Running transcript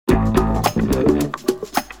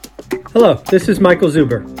Hello, this is Michael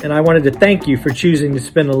Zuber, and I wanted to thank you for choosing to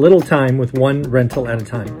spend a little time with one rental at a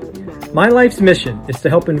time. My life's mission is to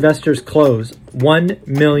help investors close 1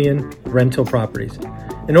 million rental properties.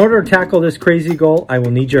 In order to tackle this crazy goal, I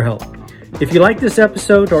will need your help. If you like this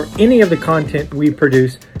episode or any of the content we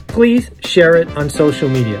produce, please share it on social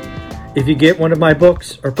media. If you get one of my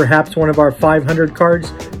books or perhaps one of our 500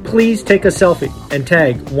 cards, please take a selfie and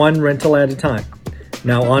tag one rental at a time.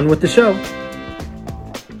 Now on with the show.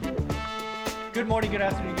 Good morning, good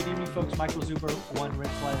afternoon, good evening, folks. Michael Zuber, one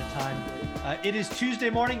rental at a time. It is Tuesday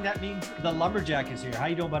morning. That means the lumberjack is here. How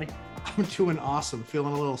you doing, buddy? I'm doing awesome.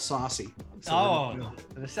 Feeling a little saucy. So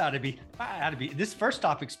this ought to be. This first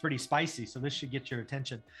topic's pretty spicy, so this should get your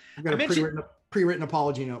attention. I've got a pre-written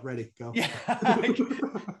apology note ready. Go. Yeah,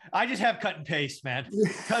 I just have cut and paste, man.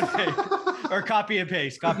 Cut and paste, or copy and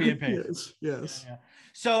paste. Copy and paste. Yes. Yeah.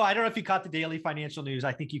 So I don't know if you caught the daily financial news.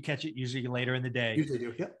 I think you catch it usually later in the day. Usually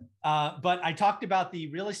do. Yep. But I talked about the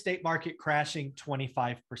real estate market crashing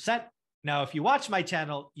 25%. Now, if you watch my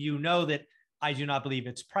channel, you know that I do not believe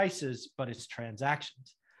it's prices, but it's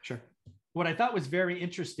transactions. Sure. What I thought was very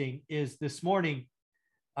interesting is this morning,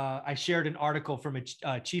 I shared an article from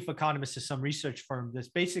a chief economist of some research firm that's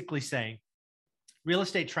basically saying real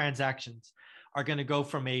estate transactions are going to go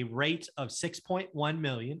from a rate of 6.1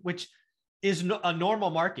 million, which is a normal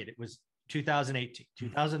market. It was 2018,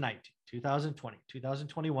 2019, 2020,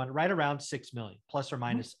 2021, right around 6 million, plus or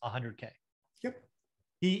minus 100K. Yep.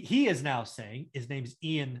 He is now saying, his name's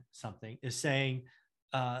Ian something, is saying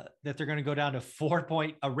that they're going to go down to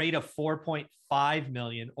a rate of 4.5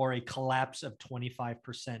 million, or a collapse of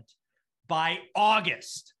 25% by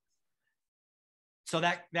August. So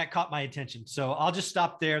that caught my attention. So I'll just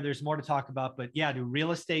stop there. There's more to talk about, but yeah, do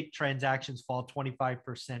real estate transactions fall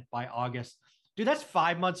 25% by August? Dude, that's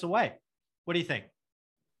 5 months away. What do you think?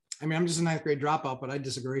 I mean, I'm just a ninth grade dropout, but I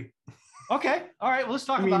disagree. Okay. All right. Well, let's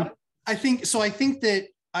talk about it. I think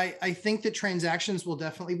that transactions will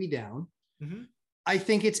definitely be down. Mm-hmm. I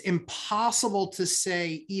think it's impossible to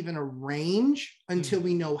say even a range until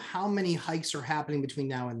we know how many hikes are happening between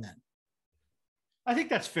now and then. I think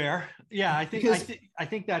that's fair. Yeah, I think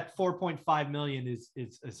that 4.5 million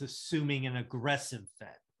is assuming an aggressive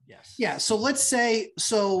Fed. Yes. Yeah. So let's say,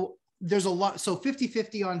 there's a lot. So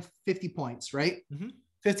 50-50 on 50 points, right? Mm-hmm.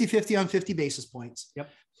 50-50 on 50 basis points. Yep.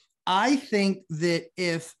 I think that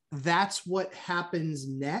if that's what happens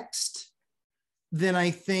next, then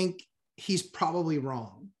I think he's probably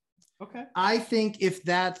wrong. Okay. I think if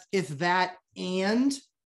that and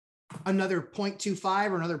another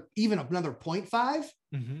 0.25 or another 0.5,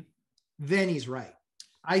 mm-hmm. then he's right.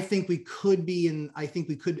 I think we could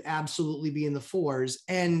absolutely be in the fours.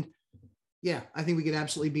 And yeah, I think we could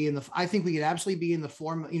absolutely be in the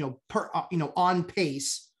form, on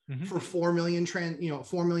pace mm-hmm. for 4 million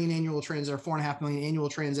 4 million annual trends, or 4.5 million annual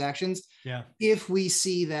transactions. Yeah. If we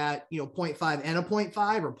see that, 0.5 and a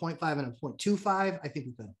 0.5 or 0.5 and a 0.25, I think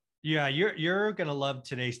we could. Yeah, you're going to love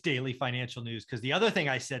today's daily financial news, because the other thing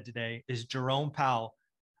I said today is Jerome Powell,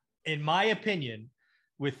 in my opinion,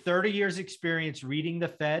 with 30 years experience reading the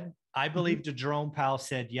Fed, I believe mm-hmm. Jerome Powell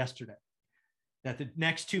said yesterday that the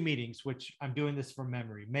next two meetings, which I'm doing this from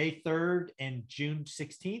memory, May 3rd and June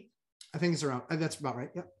 16th. I think it's around. That's about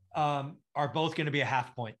right. Yep. Are both going to be a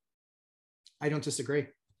half point. I don't disagree.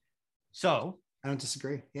 So I don't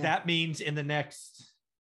disagree. Yeah. That means in the next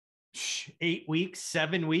 8 weeks,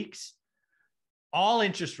 7 weeks, all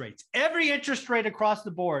interest rates, every interest rate across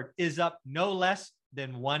the board is up no less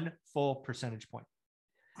than 1 full percentage point.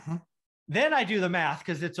 Uh-huh. Then I do the math,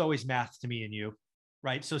 because it's always math to me and you,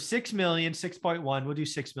 right? So 6 million, 6.1, we'll do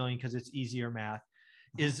 6 million because it's easier math,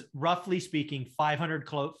 is roughly speaking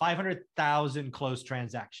 500,000 closed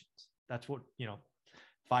transactions. That's what,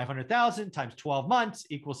 500,000 times 12 months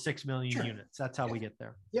equals 6 million Sure. units. That's how we get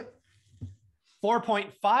there. Yep.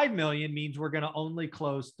 4.5 million means we're going to only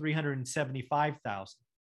close 375,000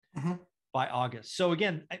 mm-hmm. by August. So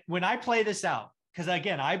again, when I play this out, because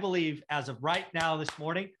again, I believe as of right now this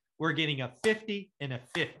morning, we're getting a 50 and a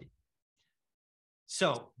 50.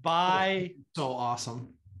 So so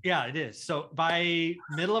awesome. Yeah, it is. So by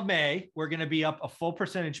middle of May, we're going to be up a full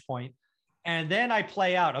percentage point. And then I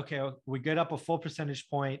play out, okay, we get up a full percentage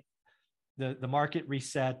point. The market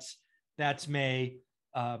resets. That's May.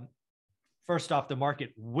 First off, the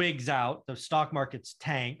market wigs out, the stock market's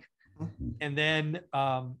tank. And then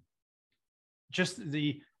just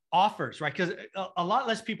the offers, right? Because a lot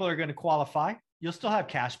less people are going to qualify. You'll still have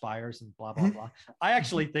cash buyers and blah, blah, blah. I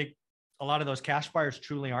actually think a lot of those cash buyers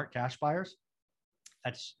truly aren't cash buyers.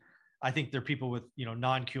 I think they're people with,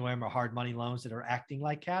 non-QM or hard money loans that are acting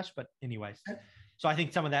like cash. But anyways, so I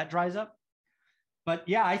think some of that dries up. But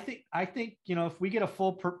yeah, I think, if we get a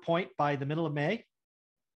full point by the middle of May,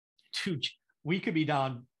 dude, we could be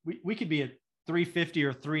down, we could be at 350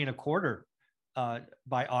 or 3.25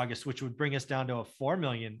 by August, which would bring us down to a 4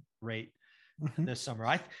 million rate this summer.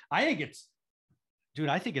 I think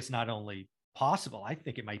I think it's not only possible, I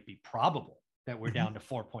think it might be probable that we're down to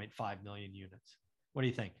 4.5 million units. What do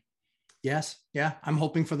you think? Yes. Yeah. I'm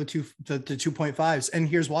hoping for the 2.5s. And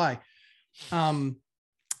here's why.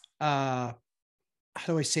 How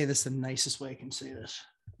do I say this the nicest way I can say this?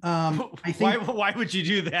 I think, why would you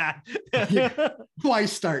do that? Why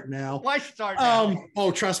start now? Why start now?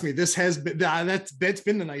 Oh, trust me, this has been, that's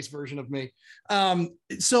been the nice version of me.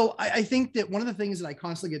 So I think that one of the things that I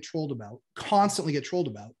constantly get trolled about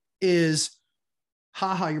is,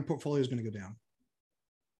 haha, your portfolio is going to go down.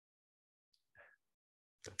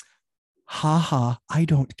 Haha, I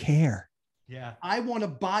don't care. Yeah. I want to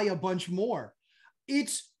buy a bunch more.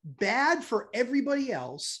 It's bad for everybody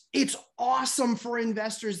else. It's awesome for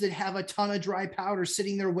investors that have a ton of dry powder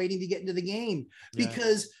sitting there waiting to get into the game,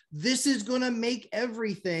 because this is going to make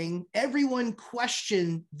everyone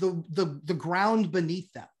question the ground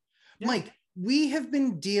beneath them. Yeah. Mike, we have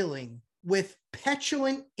been dealing with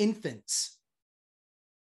petulant infants.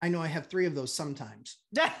 I know I have 3 of those sometimes,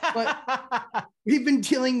 but we've been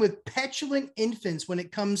dealing with petulant infants when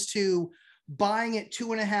it comes to buying at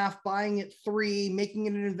 2.5, buying at 3, making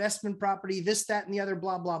it an investment property, this, that, and the other,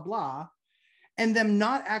 blah, blah, blah. And them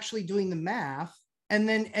not actually doing the math.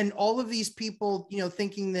 And all of these people,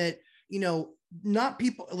 thinking that, not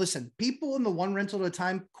people, listen, people in the one rental at a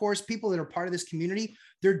time course, people that are part of this community,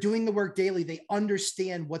 they're doing the work daily. They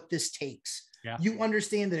understand what this takes. Yeah. You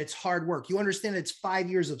understand that it's hard work. You understand that it's 5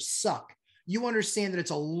 years of suck. You understand that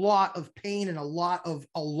it's a lot of pain and a lot of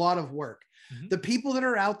work. Mm-hmm. The people that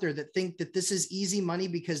are out there that think that this is easy money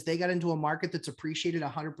because they got into a market that's appreciated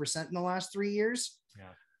 100% in the last 3 years. Yeah.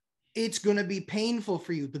 It's going to be painful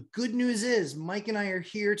for you. The good news is Mike and I are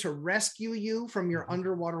here to rescue you from your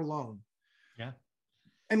underwater loan. Yeah.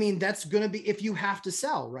 I mean, that's going to be if you have to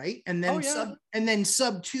sell, right? And then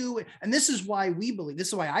sub 2. And this is why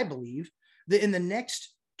I believe that in the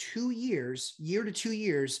next 2 years, year to 2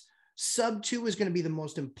 years, sub 2 is going to be the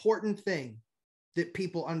most important thing that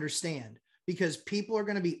people understand, because people are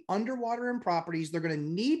going to be underwater in properties. They're going to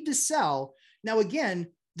need to sell. Now, again,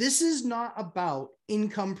 this is not about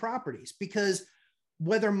income properties, because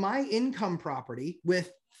whether my income property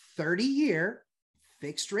with 30-year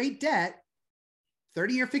fixed rate debt,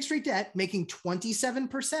 making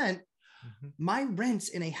 27%, my rents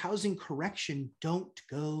in a housing correction don't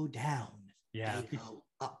go down. Yeah. They go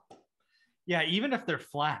up. Yeah. Even if they're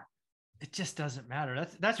flat, it just doesn't matter.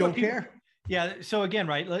 That's don't what people care. Yeah. So again,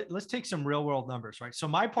 right, let's take some real world numbers, right? So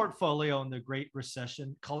my portfolio in the Great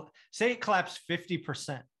Recession, say it collapsed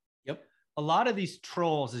 50%. Yep. A lot of these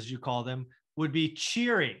trolls, as you call them, would be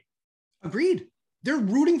cheering. Agreed. They're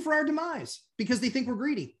rooting for our demise because they think we're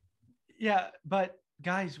greedy. Yeah. But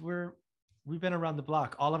guys, we've been around the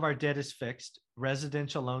block. All of our debt is fixed.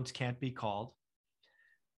 Residential loans can't be called.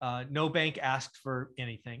 No bank asked for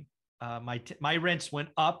anything. My rents went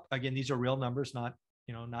up. Again, these are real numbers, not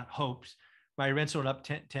hopes. My rents went up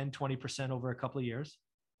 10, 20% over a couple of years.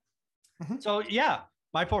 Mm-hmm. So yeah,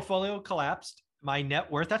 my portfolio collapsed. My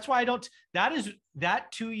net worth, that's why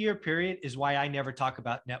that 2-year period is why I never talk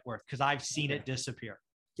about net worth, because I've seen it disappear.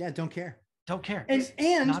 Yeah, don't care. Don't care.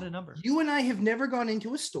 And not a number. You and I have never gone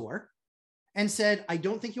into a store and said, I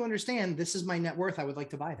don't think you understand. This is my net worth. I would like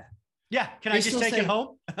to buy that. Yeah. Can I just take it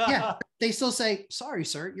home? Yeah. They still say, sorry,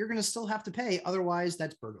 sir, you're going to still have to pay. Otherwise,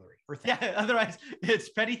 that's burglary or theft. Yeah. Otherwise, it's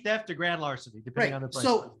petty theft or grand larceny, depending on the price.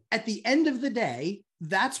 So at the end of the day,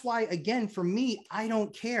 that's why, again, for me, I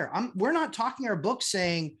don't care. We're not talking our book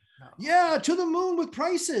saying, yeah, to the moon with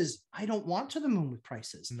prices. I don't want to the moon with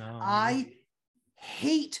prices. No. I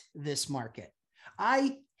hate this market.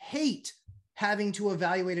 I hate having to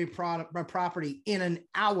evaluate a property in an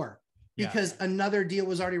hour because another deal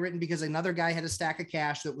was already written, because another guy had a stack of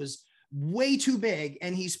cash that was way too big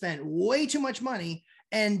and he spent way too much money,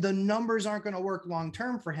 and the numbers aren't going to work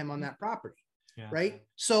long-term for him on that property. Yeah. Right.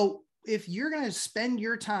 So if you're going to spend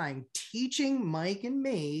your time teaching Mike and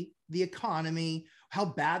me the economy, how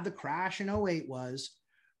bad the crash in 2008 was,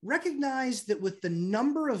 recognize that with the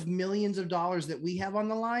number of millions of dollars that we have on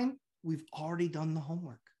the line, we've already done the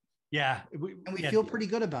homework. Yeah. We feel pretty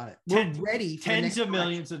good about it. We're ready for tens of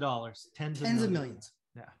millions of dollars. Tens of millions.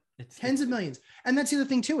 Yeah. It's tens of millions. And that's the other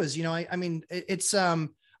thing too, is, I mean, it's,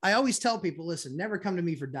 I always tell people, listen, never come to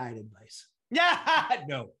me for diet advice. Yeah.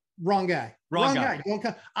 No. Wrong guy. Wrong guy. Don't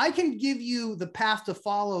come. I can give you the path to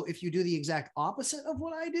follow if you do the exact opposite of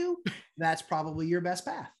what I do. That's probably your best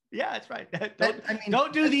path. Yeah, that's right. I mean,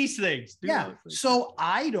 Don't do these things. Do yeah. those things. So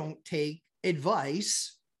I don't take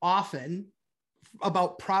advice often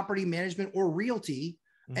about property management or realty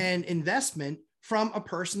and investment from a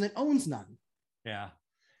person that owns none. Yeah.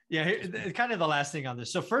 Yeah. Kind of the last thing on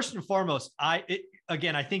this. So first and foremost, I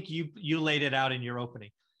think you laid it out in your opening.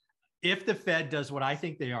 If the Fed does what I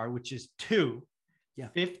think they are, which is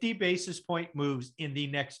 50 basis point moves in the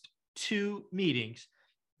next 2 meetings,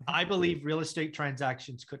 I believe real estate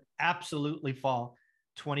transactions could absolutely fall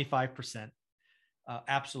 25%.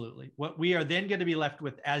 Absolutely. What we are then going to be left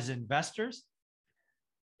with as investors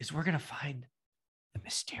is we're going to find the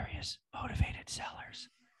mysterious motivated sellers.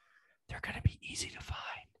 They're going to be easy to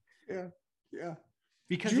find. Yeah.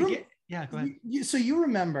 Because go ahead. So you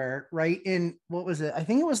remember, right? In what was it? I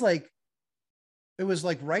think it was like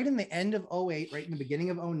right in the end of 2008, right in the beginning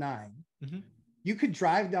of 2009. You could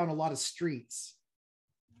drive down a lot of streets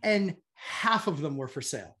and half of them were for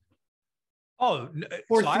sale. Oh,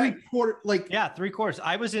 or so three-quarters.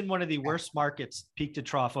 I was in one of the worst markets, peak to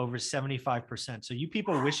trough, over 75%. So you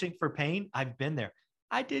people wishing for pain, I've been there.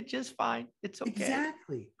 I did just fine. It's okay.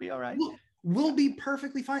 Exactly. Be all right. We'll be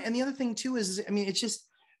perfectly fine. And the other thing too is, I mean, it's just,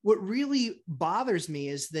 what really bothers me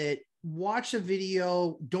is that watch a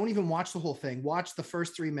video, don't even watch the whole thing. Watch the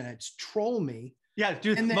first 3 minutes, troll me. Yeah,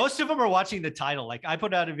 dude, and most of them are watching the title. Like I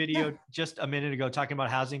put out a video just a minute ago talking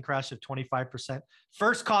about housing crash of 25%.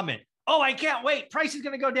 First comment, oh, I can't wait. Price is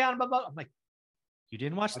going to go down. Blah, blah. I'm like, you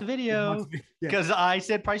didn't watch the video because I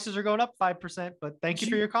said prices are going up 5%, but thank you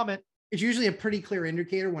for your comment. It's usually a pretty clear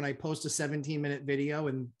indicator when I post a 17-minute video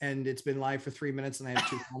and it's been live for 3 minutes and I have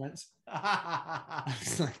 2 comments.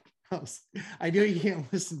 I know you can't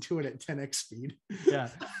listen to it at 10x speed. Yeah,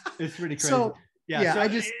 it's pretty crazy. So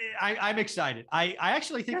I'm excited. I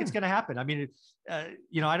actually think it's going to happen. I mean, I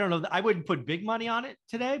don't know. I wouldn't put big money on it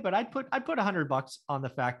today, but I'd put $100 on the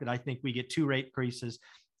fact that I think we get 2 rate increases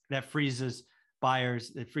that freezes buyers,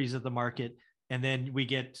 that freezes the market. And then we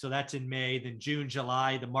get, so that's in May, then June,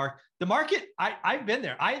 July, the market, I've been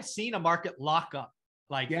there. I have seen a market lock up,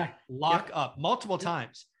 up multiple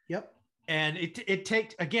times. Yep. And it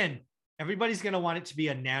takes, again, everybody's going to want it to be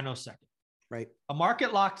a nanosecond. Right. A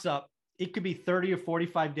market locks up. It could be 30 or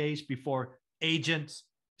 45 days before agents,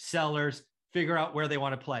 sellers figure out where they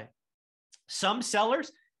want to play. Some sellers,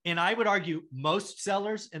 and I would argue most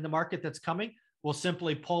sellers in the market that's coming, will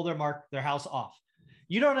simply pull their house off.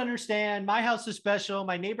 You don't understand. My house is special.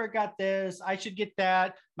 My neighbor got this. I should get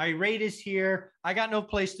that. My rate is here. I got no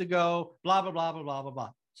place to go. Blah, blah, blah, blah, blah, blah, blah.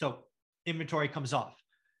 So inventory comes off.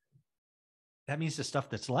 That means the stuff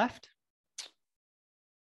that's left,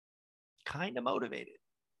 kind of motivated.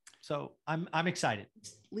 So I'm excited.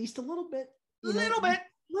 At least a little bit. A little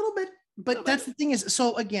bit. But that's the thing is,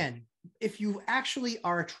 so again, if you actually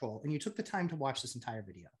are a troll and you took the time to watch this entire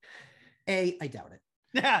video, A, I doubt it.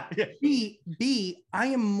 Yeah. B, I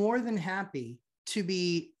am more than happy to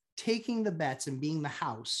be taking the bets and being the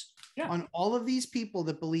house on all of these people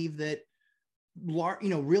that believe that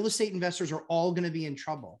real estate investors are all going to be in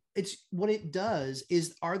trouble. It's what it does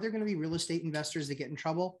is, are there going to be real estate investors that get in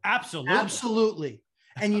trouble? Absolutely.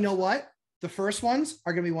 And you know what? The first ones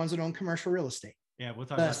are going to be ones that own commercial real estate. Yeah, we'll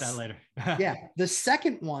talk about that later. The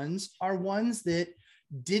second ones are ones that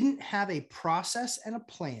didn't have a process and a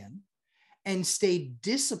plan and stayed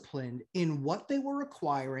disciplined in what they were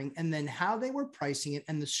acquiring and then how they were pricing it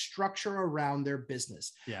and the structure around their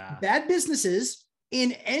business. Yeah. Bad businesses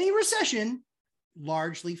in any recession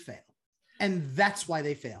largely fail. And that's why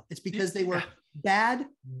they fail. It's because they were bad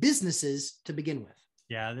businesses to begin with.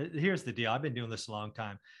 Yeah, here's the deal. I've been doing this a long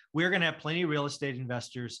time. We're going to have plenty of real estate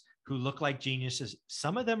investors who look like geniuses.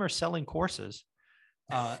 Some of them are selling courses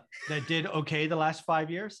that did okay the last 5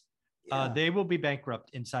 years. They will be bankrupt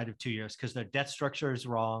inside of 2 years because their debt structure is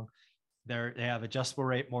wrong. They have adjustable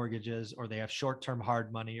rate mortgages, or they have short-term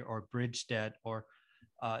hard money or bridge debt, or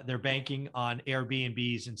they're banking on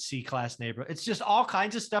Airbnbs and C-class neighborhoods. It's just all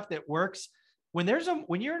kinds of stuff that works. When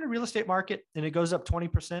you're in a real estate market and it goes up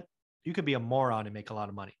 20%, you could be a moron and make a lot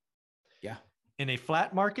of money. Yeah. In a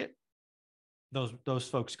flat market, those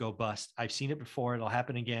folks go bust. I've seen it before. It'll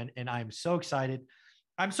happen again. And I'm so excited.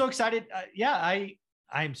 I'm so excited.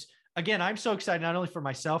 I'm so excited, not only for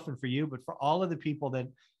myself and for you, but for all of the people that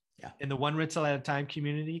in the One Rental at a Time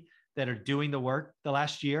community that are doing the work. The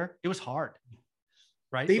last year, it was hard,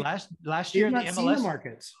 right? Last year, the MLS seen the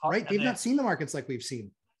markets, right? They've not seen the markets like we've seen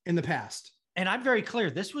in the past. And I'm very clear.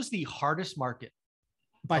 This was the hardest market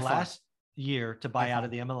by last year to buy out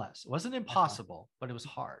of the MLS. It wasn't impossible, but it was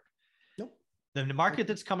hard. Nope. The market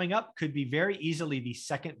that's coming up could be very easily the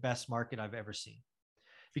second best market I've ever seen,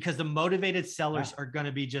 because the motivated sellers are going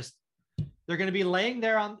to be They're going to be laying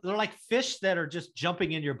there they're like fish that are just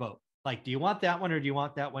jumping in your boat. Like, do you want that one or do you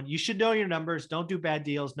want that one? You should know your numbers. Don't do bad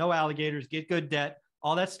deals. No alligators, get good debt,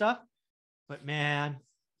 all that stuff. But man,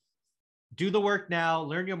 do the work now,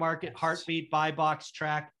 learn your market, heartbeat, buy box,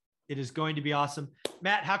 track. It is going to be awesome.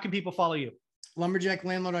 Matt, how can people follow you? Lumberjack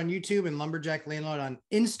Landlord on YouTube and Lumberjack Landlord on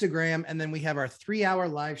Instagram. And then we have our 3-hour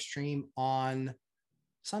live stream on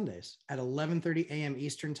Sundays at 11:30 a.m.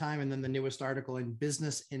 Eastern time. And then the newest article in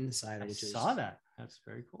Business Insider, I saw that. That's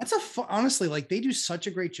very cool. That's honestly, like, they do such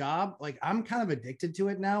a great job. Like, I'm kind of addicted to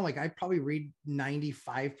it now. Like, I probably read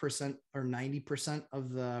 95% or 90%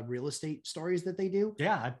 of the real estate stories that they do.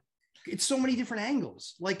 Yeah. It's so many different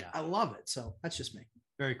angles. Like, I love it. So that's just me.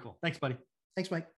 Very cool. Thanks, buddy. Thanks, Mike.